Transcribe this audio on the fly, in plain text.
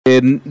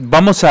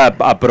Vamos a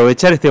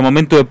aprovechar este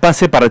momento de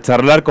pase para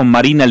charlar con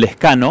Marina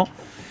Lescano.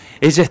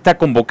 Ella está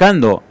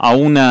convocando a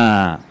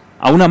una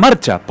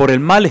marcha por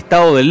el mal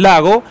estado del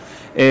lago.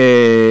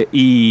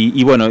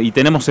 Bueno, y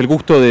tenemos el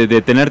gusto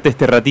de tenerte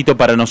este ratito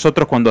para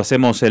nosotros cuando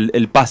hacemos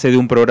el pase de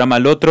un programa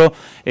al otro.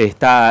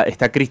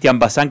 Está Cristian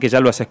Bazán, que ya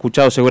lo has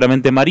escuchado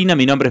seguramente, Marina.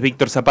 Mi nombre es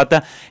Víctor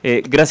Zapata.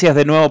 Gracias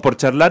de nuevo por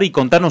charlar y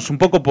contarnos un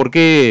poco por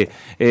qué,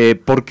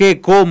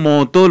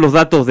 cómo, todos los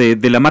datos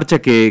de la marcha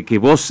que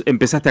vos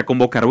empezaste a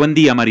convocar. Buen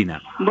día,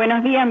 Marina.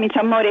 Buenos días, mis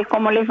amores,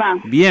 ¿cómo les va?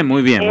 Bien,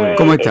 muy bien. Muy bien.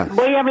 ¿Cómo estás?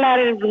 Voy a hablar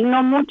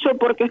no mucho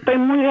porque estoy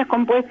muy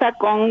descompuesta,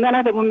 con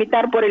ganas de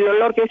vomitar por el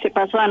olor que se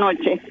pasó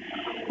anoche.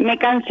 Me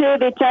cansé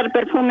de echar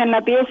perfume en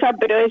la pieza,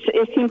 pero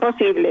es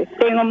imposible.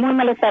 Tengo muy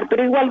malestar,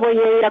 pero igual voy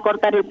a ir a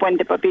cortar el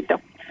puente,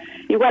 papito.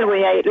 Igual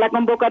voy a ir. La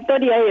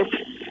convocatoria es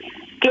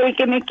que el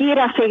que me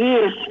quiera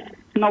seguir,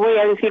 no voy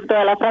a decir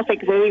toda la frase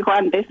que se dijo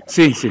antes.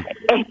 Sí, sí.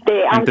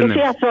 Aunque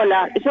sea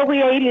sola, yo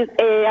voy a ir,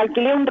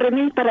 alquilé un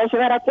remis para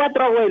llevar a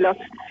 4 abuelos.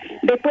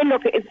 Después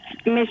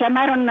me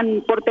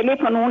llamaron por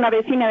teléfono una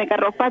vecina de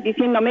Carlos Paz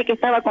diciéndome que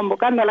estaba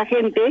convocando a la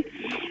gente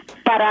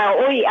para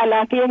hoy a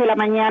las 10 de la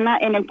mañana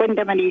en el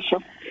Puente Amarillo.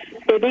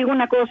 Te digo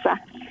una cosa,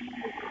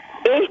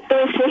 esto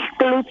es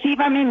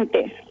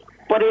exclusivamente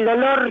por el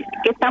olor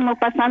que estamos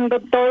pasando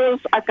todos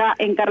acá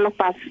en Carlos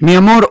Paz. Mi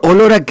amor,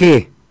 ¿olor a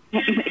qué?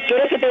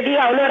 ¿Quieres que te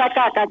diga olor a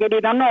caca,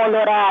 querido? No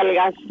olor a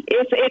algas.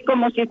 Es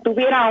como si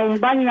estuviera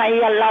un baño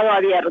ahí al lado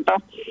abierto.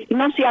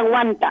 No se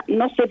aguanta,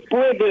 no se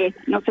puede.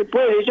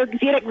 Yo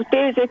quisiera que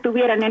ustedes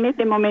estuvieran en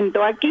este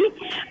momento aquí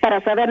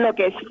para saber lo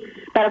que es.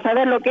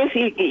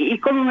 Y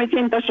cómo me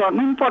siento yo.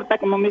 No importa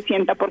cómo me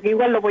sienta, porque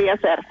igual lo voy a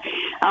hacer.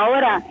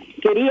 Ahora,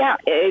 quería,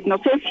 no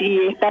sé si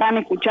estarán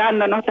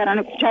escuchando, no estarán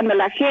escuchando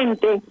la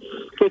gente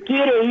que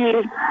quiere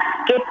ir,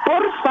 que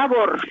por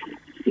favor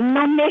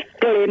no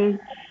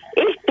mezclen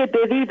este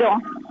pedido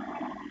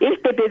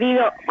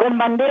con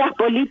banderas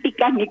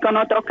políticas ni con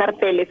otros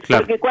carteles,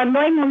 claro. Porque cuando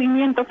hay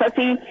movimientos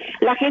así,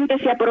 la gente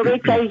se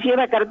aprovecha y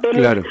lleva carteles,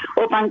 claro,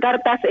 o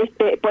pancartas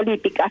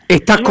políticas.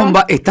 ¿Estás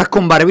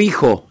con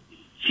barbijo?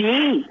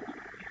 Sí,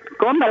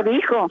 con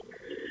barbijo,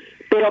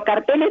 pero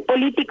carteles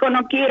políticos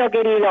no quiero,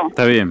 querido.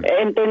 Está bien.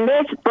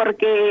 ¿Entendés?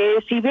 Porque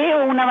si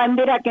veo una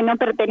bandera que no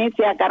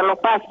pertenece a Carlos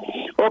Paz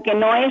o que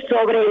no es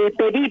sobre el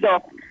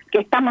pedido que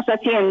estamos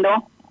haciendo,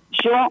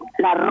 yo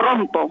la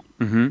rompo.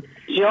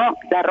 Yo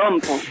la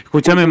rompo.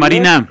 Escúchame,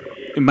 Marina,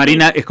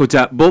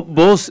 escucha,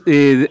 vos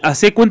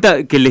hacé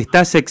cuenta que le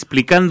estás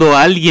explicando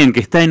a alguien que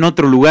está en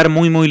otro lugar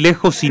muy muy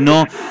lejos y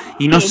no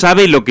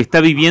sabe lo que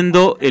está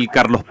viviendo el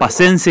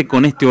carlospacense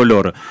con este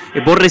olor.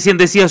 Vos recién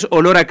decías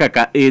olor a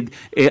caca.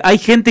 Hay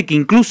gente que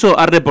incluso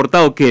ha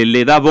reportado que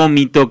le da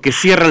vómito, que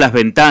cierra las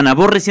ventanas.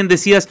 Vos recién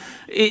decías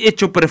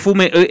hecho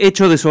perfume,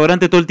 hecho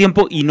desodorante todo el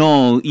tiempo y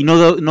no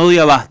doy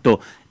abasto.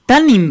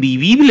 ¿Tan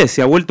invivible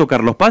se ha vuelto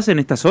Carlos Paz en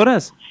estas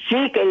horas? Sí,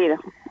 querido.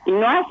 Y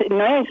no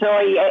es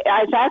hoy,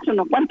 ya hace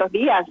unos cuantos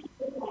días.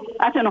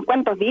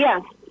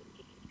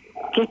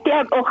 Que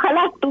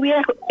ojalá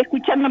estuviera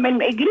escuchándome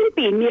el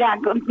Greenpeace. Mira,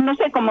 no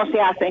sé cómo se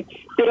hace,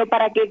 pero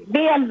para que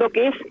vean lo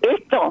que es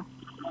esto,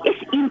 es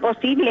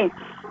imposible.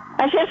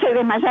 Ayer se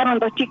desmayaron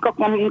 2 chicos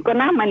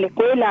con asma en la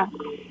escuela.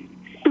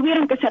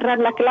 Tuvieron que cerrar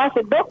las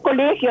clases, 2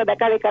 colegios de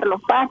acá de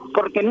Carlos Paz,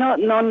 porque no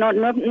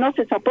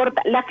se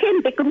soporta. La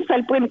gente cruza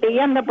el puente y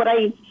anda por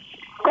ahí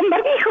con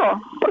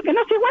barbijo, porque no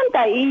se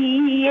aguanta,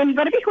 y el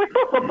barbijo es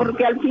poco,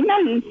 porque al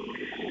final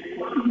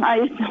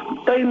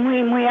estoy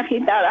muy muy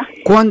agitada.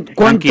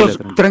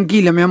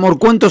 Tranquila, mi amor,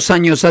 ¿cuántos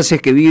años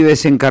haces que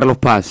vives en Carlos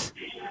Paz?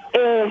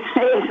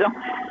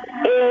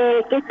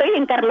 Que estoy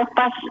en Carlos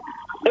Paz,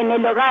 en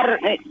el hogar,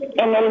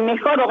 en el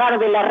mejor hogar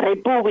de la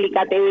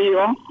República, te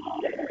digo,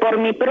 por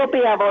mi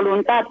propia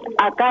voluntad,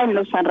 acá en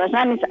Los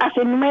Sanrayanes,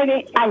 hace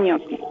 9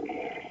 años,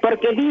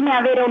 porque vine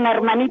a ver a una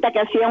hermanita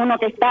que hacía uno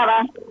que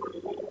estaba,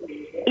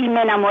 y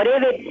me enamoré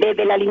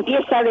de la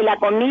limpieza, de la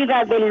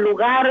comida, del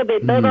lugar, de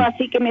todo,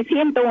 así que me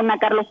siento una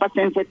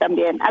carlospacense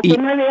también. Hace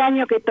 9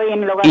 años que estoy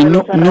en el hogar de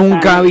Los Sanrayanes.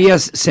 ¿Nunca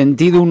habías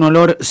sentido un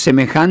olor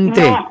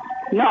semejante?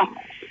 No.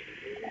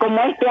 Como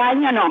este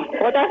año no.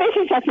 Otras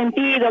veces se ha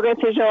sentido, qué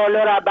sé yo,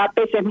 olor a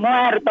peces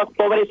muertos,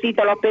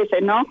 pobrecitos los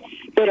peces, ¿no?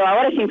 Pero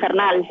ahora es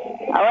infernal.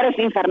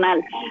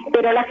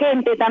 Pero la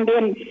gente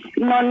también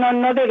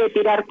no debe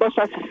tirar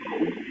cosas,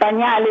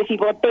 pañales y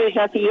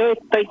botellas y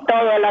esto y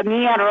todo, la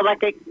mierda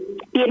que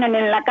tienen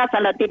en la casa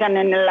la tiran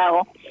en el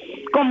lago.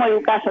 ¿Cómo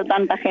educas a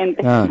tanta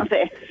gente? No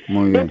sé.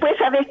 Después,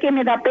 ¿sabes qué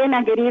me da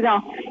pena,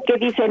 querido? Que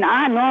dicen,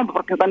 no,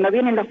 porque cuando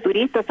vienen los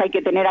turistas hay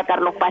que tener a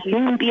Carlos Paz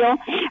limpio,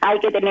 hay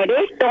que tener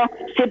esto.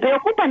 Se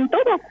preocupan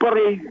todos por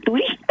el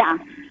turista.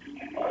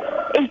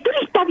 El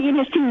turista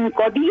viene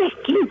 5, 10,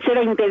 15,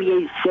 20 días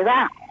y se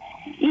va.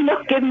 Y los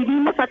que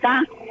vivimos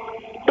acá,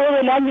 todo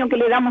el año que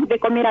le damos de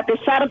comer a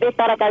pesar de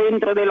estar acá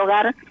dentro del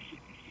hogar,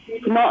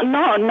 no.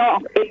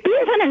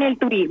 Piensan en el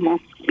turismo.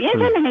 Sí,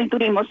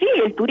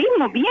 el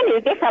turismo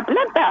viene, deja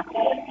plata.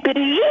 Pero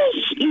 ¿y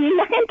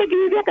la gente que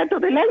vive acá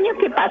todo el año,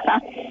 qué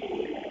pasa?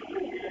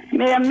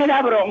 Me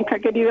da bronca,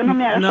 querido, no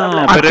me hagas No,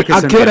 hablar. pero es que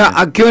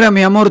 ¿A qué hora,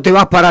 mi amor, te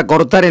vas para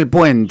cortar el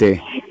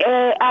puente?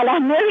 A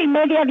las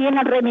 9:30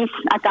 viene el remis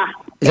acá.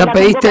 Ya La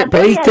pediste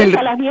convocatoria el... es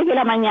a las 10 de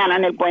la mañana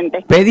en el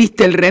puente.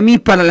 Pediste el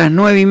remis para las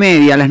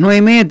 9:30. A las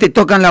 9:30 te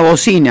tocan la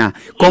bocina.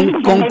 Me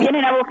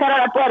vienen a buscar a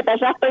la puerta.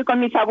 Ya estoy con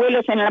mis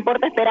abuelos en la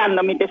puerta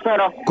esperando, mi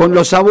tesoro. Con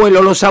los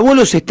abuelos. ¿Los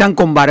abuelos están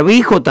con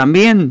barbijo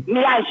también?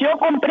 Mira, yo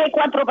compré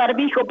 4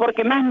 barbijos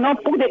porque más no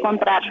pude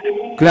comprar.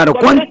 Claro,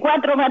 compré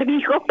 4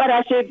 barbijos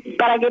para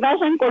que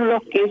vayan con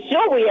los que yo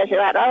voy a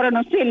llevar. Ahora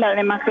no sé la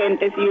demás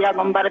gente si irá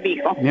con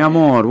barbijo. Mi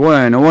amor,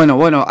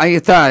 bueno, ahí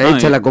está,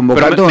 hecha la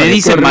convocatoria. Pero me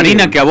dice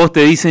Marina que a vos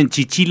te dicen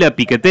chichila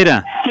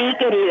piquetera. Sí,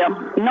 querido.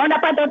 No la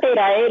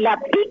patotera, la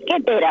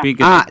piquetera.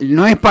 Ah,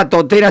 no es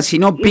patotera,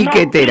 sino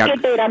piquetera. No,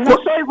 piquetera. No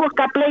soy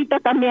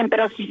buscapleitos también,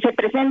 pero si se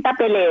presenta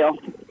peleo.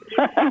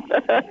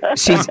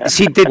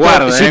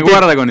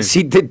 Guarda con eso.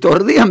 Si te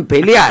tordean,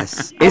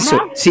 peleás.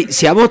 Eso.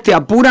 Si a vos te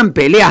apuran,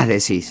 peleás,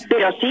 decís.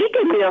 Pero sí,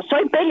 querido,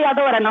 soy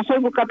peleadora, no soy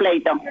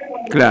buscapleito.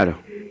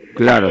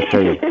 Claro, está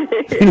bien.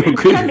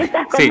 Ya me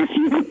estás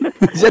conociendo.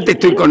 Ya te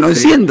estoy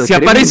conociendo. Si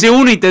aparece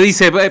uno y te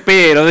dice,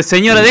 pero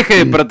señora, deje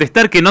de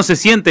protestar que no se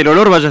siente el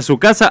olor, vaya a su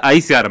casa,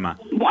 ahí se arma.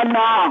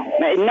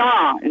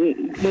 No,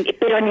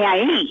 pero ni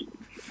ahí.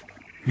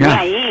 Ni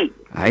ahí.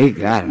 Ahí,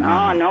 claro.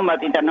 No,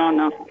 Matita,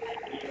 no.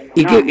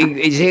 ¿Y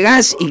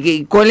llegás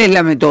y cuál es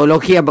la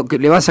metodología? Porque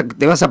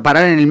te vas a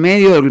parar en el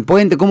medio del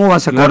puente, ¿cómo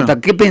vas a cortar?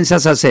 ¿Qué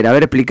pensás hacer? A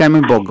ver, explícame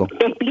un poco.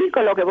 Te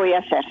explico lo que voy a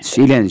hacer.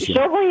 Silencio.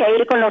 Yo voy a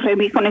ir con los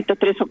remis con estos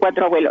 3 o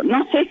 4 abuelos.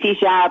 No sé si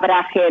ya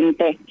habrá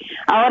gente.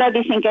 Ahora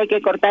dicen que hay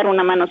que cortar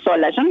una mano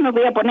sola. Yo no me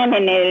voy a poner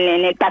en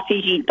el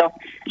pasillito.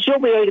 Yo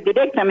voy a ir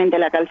directamente a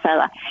la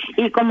calzada.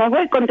 Y como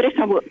voy con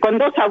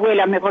 2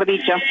 abuelas, mejor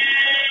dicho,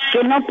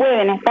 que no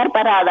pueden estar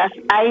paradas,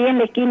 ahí en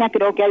la esquina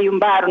creo que hay un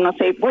bar, no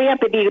sé, voy a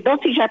pedir 2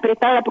 sillas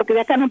prestadas porque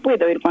de acá no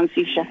puedo ir con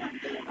sillas,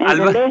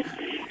 ¿entendés?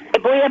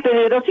 Voy a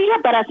pedir 2 sillas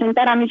para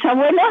sentar a mis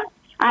abuelas,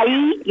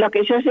 ahí lo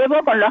que yo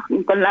llevo con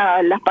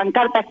las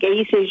pancartas que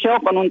hice yo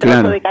con un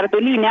trozo de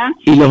cartulina,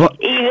 y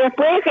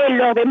después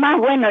los demás,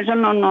 bueno, yo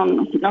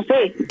no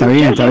sé. Está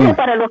bien.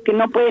 Para los que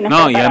no pueden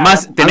estar y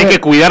además parados. tenés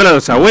que cuidarle a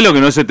los abuelos, que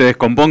no se te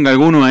descomponga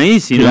alguno ahí,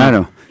 sino...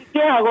 Claro.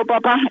 ¿Qué hago,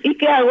 papá? ¿Y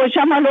qué hago?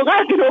 Llama al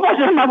hogar que lo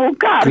vayan a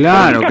buscar.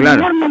 Claro.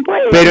 No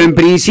pero en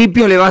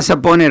principio le vas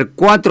a poner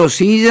 4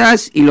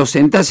 sillas y los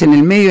sentás en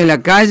el medio de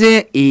la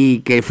calle y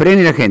que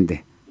frene la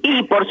gente.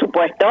 Y por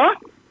supuesto.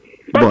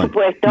 Bueno.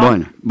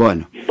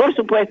 Por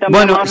supuesto.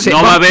 Bueno,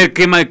 no va a haber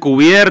quema de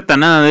cubierta,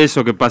 nada de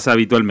eso que pasa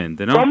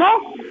habitualmente, ¿no? ¿Cómo?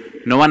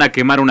 No van a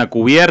quemar una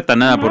cubierta,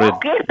 nada por el...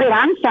 ¡Qué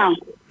esperanza!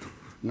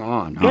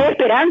 No. ¡Qué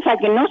esperanza!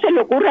 Que no se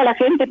le ocurra a la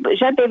gente,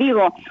 ya te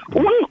digo,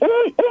 un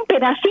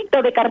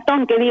pedacito de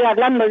cartón que diga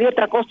hablando de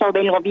otra cosa, o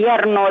del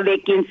gobierno, o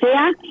de quien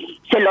sea,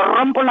 se lo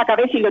rompo en la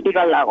cabeza y lo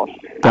tiro al lago.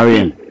 Está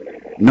bien.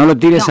 No lo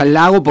tires al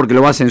lago porque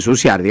lo vas a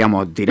ensuciar,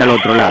 digamos, tira al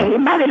otro lado. Es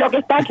más de lo que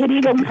está,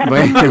 querido.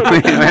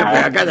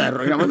 Acá te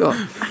arruinamos todo.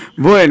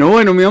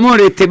 Bueno, mi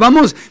amor,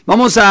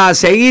 vamos a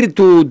seguir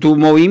tu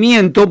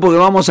movimiento porque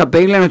vamos a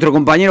pedirle a nuestro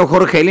compañero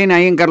Jorge Elena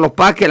ahí en Carlos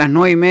Paz que a las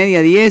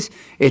 9:30, 10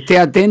 esté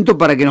atento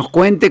para que nos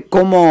cuente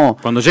cómo...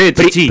 Cuando llegue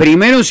Chichi.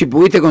 Primero, si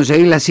pudiste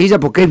conseguir la silla,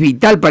 porque es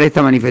vital para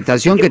esta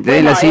manifestación que te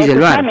den la silla del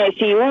bar.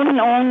 Si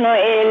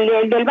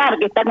el del bar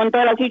que está con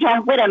todas las sillas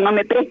afuera no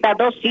me presta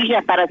 2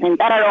 sillas para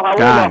sentar a los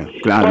abuelos,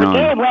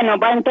 porque bueno,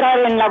 va a entrar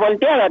en la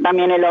volteada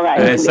también el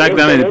hogar.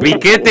 Exactamente,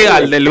 piquete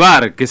al del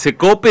bar, que se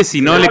cope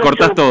si no le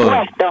cortás todo.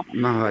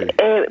 Más vale.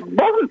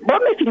 ¿Vos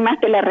me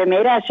filmaste la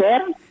remera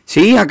ayer?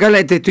 Sí, acá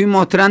te estoy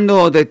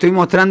mostrando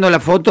la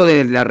foto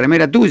de la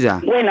remera tuya.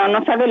 Bueno,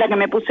 no sabes la que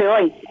me puse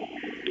hoy.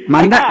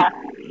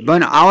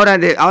 Bueno, ahora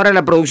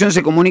la producción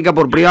se comunica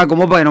por privado con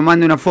vos para que nos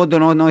mande una foto,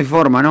 no hay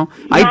forma, ¿no?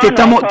 Ahí te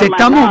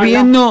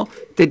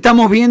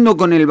estamos viendo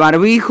con el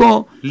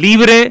barbijo.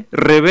 Libre,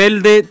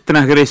 rebelde,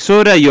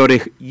 transgresora y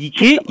orejana.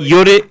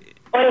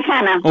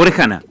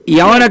 ¿Y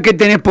ahora qué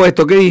tenés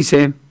puesto? ¿Qué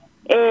dice?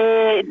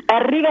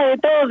 Arriba de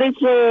todo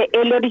dice,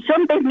 el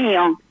horizonte es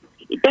mío.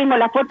 Y tengo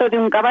la foto de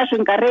un caballo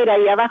en carrera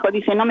y abajo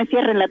dice, no me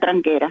cierren la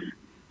tranquera.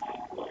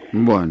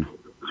 Bueno.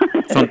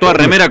 Son todas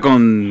remeras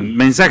con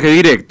mensaje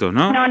directo,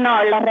 ¿no?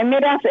 No, las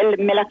remeras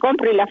me las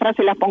compro y las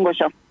frases las pongo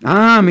yo.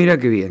 Ah, mira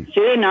qué bien.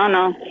 Sí,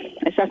 no,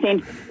 es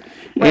así.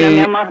 Bueno, mi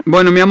amor.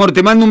 Bueno, mi amor,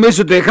 te mando un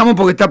beso, te dejamos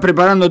porque estás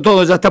preparando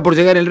todo, ya está por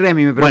llegar el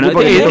Remi, me preocupa.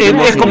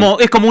 Bueno,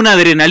 es como una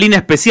adrenalina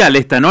especial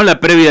esta, ¿no? La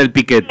previa del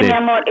piquete. Mi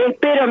amor,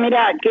 espero,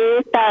 mira, que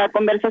esta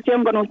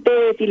conversación con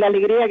ustedes y la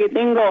alegría que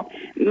tengo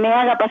me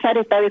haga pasar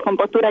esta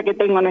descompostura que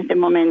tengo en este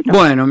momento.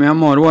 Bueno, mi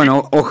amor,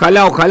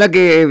 ojalá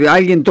que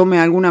alguien tome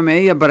alguna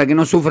medida para que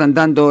no sufran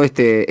tanto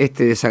este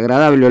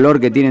desagradable olor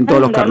que tienen todos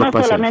los Carlos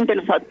Paz. No solamente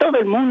todo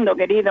el mundo,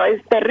 querido,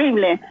 es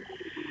terrible.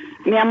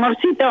 Mi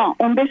amorcito,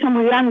 un beso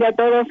muy grande a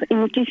todos y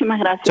muchísimas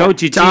gracias. Chau,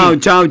 Chichi.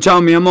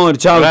 Chau, mi amor.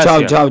 Chau.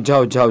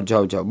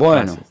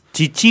 Bueno.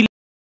 Chichi.